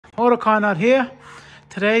Motor car nut here.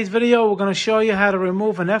 Today's video, we're going to show you how to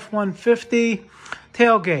remove an F-150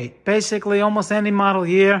 tailgate. Basically, almost any model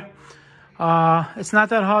year. It's not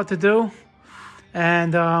that hard to do.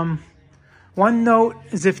 And one note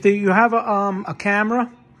is if you have a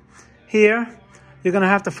camera here, you're going to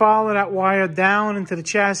have to follow that wire down into the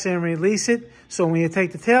chassis and release it. So when you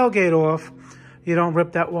take the tailgate off, you don't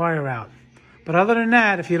rip that wire out. But other than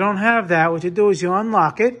that, if you don't have that, what you do is you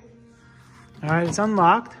unlock it. All right, it's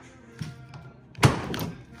unlocked.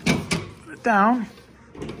 Put it down.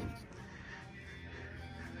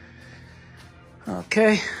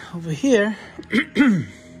 Okay, over here, you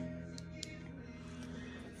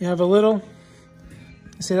have a little,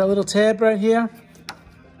 see that little tab right here?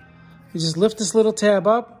 You just lift this little tab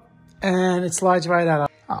up and it slides right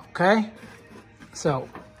out. Okay, so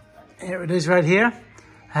here it is right here. It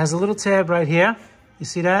has a little tab right here. You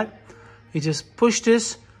see that? You just push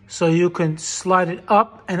this so you can slide it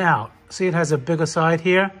up and out. See, it has a bigger side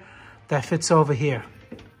here that fits over here.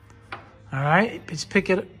 All right, just pick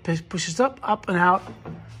it, push it up and out.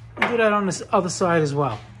 And do that on this other side as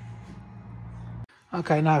well.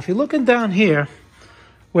 Okay, now if you're looking down here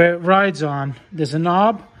where it rides on, there's a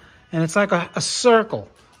knob and it's like a circle.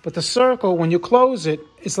 But the circle, when you close it,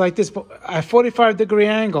 it's like this. But at 45-degree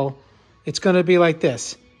angle, it's gonna be like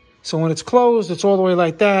this. So when it's closed, it's all the way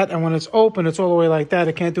like that. And when it's open, it's all the way like that.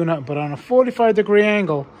 It can't do nothing. But on a 45-degree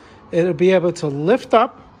angle, it'll be able to lift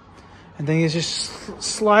up. And then you just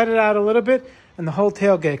slide it out a little bit. And the whole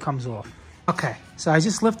tailgate comes off. Okay, so I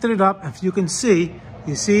just lifted it up. If you can see,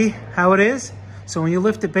 you see how it is? So when you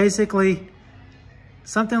lift it, basically,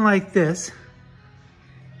 something like this.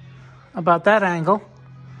 About that angle.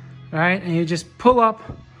 Right? And you just pull up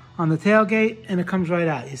on the tailgate and it comes right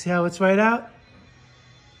out. You see how it's right out?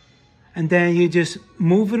 And then you just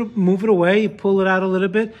move it away, you pull it out a little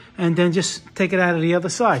bit, and then just take it out of the other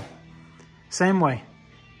side. Same way.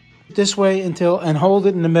 This way until, and hold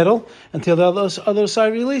it in the middle until the other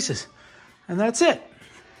side releases. And that's it.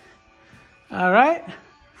 All right.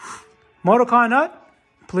 Motor car nut.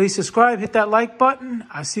 Please subscribe, hit that like button.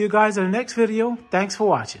 I'll see you guys in the next video. Thanks for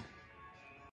watching.